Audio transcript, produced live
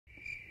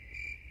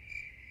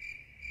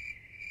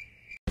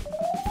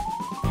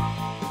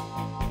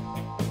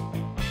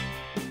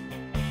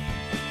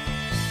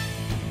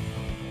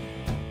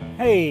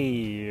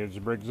Hey, it's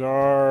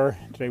BrickTsar.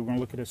 Today we're going to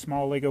look at a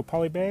small Lego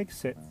Polybag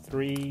set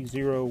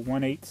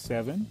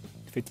 30187,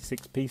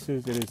 56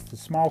 pieces. It is the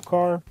small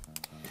car,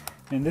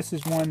 and this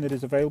is one that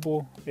is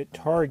available at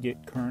Target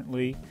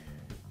currently,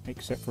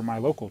 except for my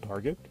local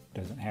Target.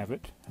 Doesn't have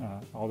it,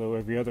 although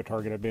every other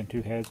Target I've been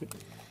to has it.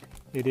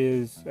 It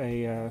is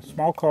a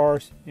small car.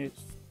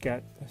 It's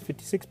got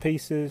 56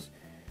 pieces,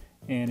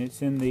 and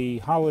it's in the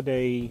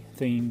holiday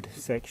themed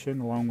section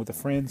along with a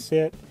friend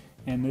set.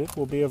 And it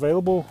will be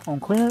available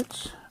on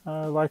clearance,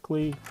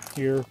 likely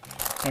here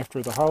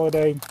after the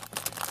holiday.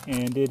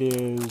 And it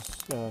is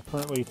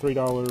currently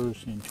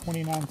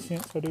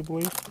 $3.29, I do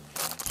believe.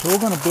 So we're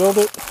going to build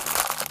it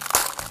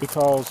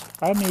because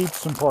I need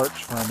some parts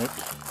from it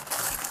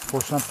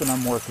for something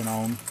I'm working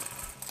on.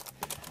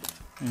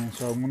 And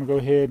so I'm going to go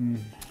ahead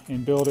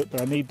and build it,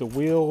 but I need the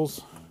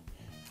wheels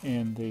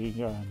and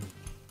the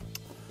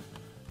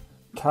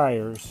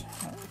tires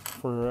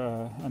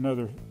for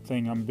another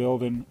thing I'm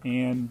building,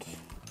 and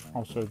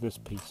also this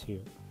piece here.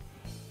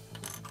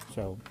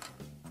 So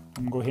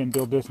I'm going to go ahead and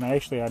build this, and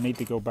I need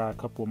to go buy a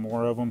couple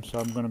more of them, so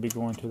I'm going to be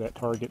going to that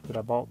Target that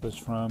I bought this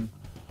from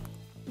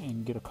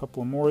and get a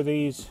couple more of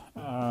these,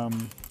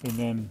 and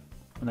then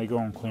when they go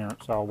on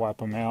clearance I'll wipe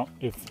them out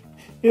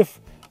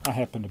if I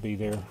happen to be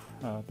there.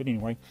 But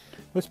anyway,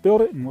 let's build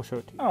it and we'll show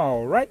it to you.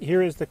 Alright,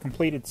 here is the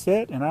completed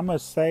set, and I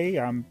must say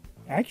I'm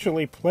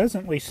actually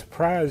pleasantly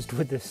surprised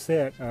with this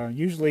set.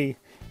 Usually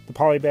the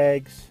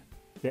polybags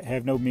that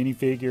have no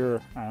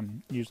minifigure,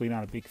 I'm usually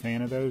not a big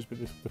fan of those, but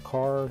the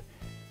car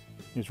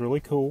is really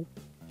cool.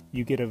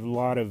 You get a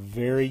lot of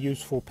very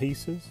useful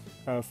pieces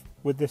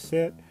with this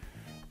set.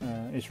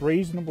 It's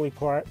reasonably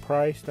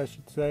priced, I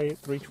should say,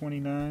 at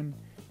 $3.29,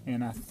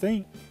 and I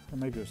think, or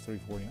maybe it was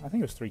 $3.40. I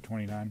think it was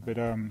 $3.29, but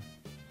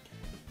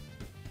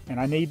and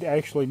I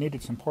actually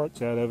needed some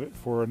parts out of it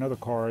for another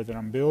car that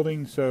I'm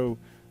building, so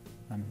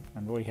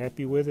I'm really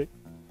happy with it.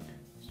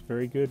 It's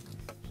very good.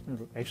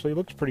 Actually, it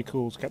looks pretty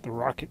cool. It's got the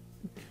rocket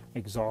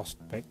exhaust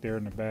back there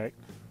in the back.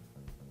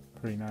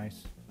 Pretty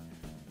nice.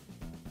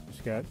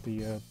 It's got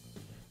the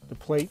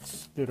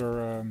plates that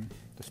are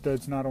the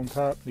studs not on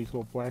top. These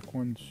little black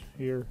ones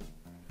here.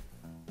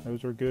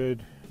 Those are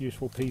good,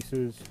 useful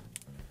pieces.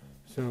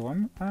 So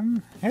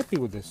I'm happy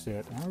with this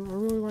set. I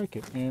really like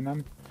it. And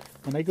when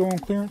they go on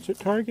clearance at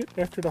Target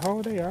after the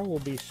holiday, I will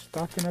be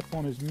stocking up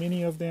on as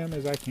many of them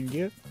as I can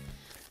get.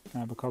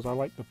 Because I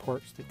like the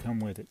parts that come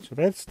with it. So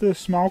that's the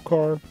small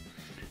car,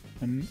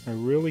 and a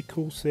really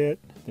cool set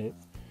that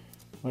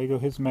Lego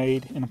has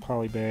made in a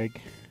polybag,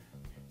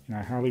 and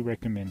I highly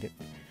recommend it.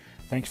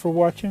 Thanks for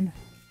watching.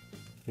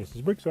 This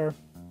is BrickTsar.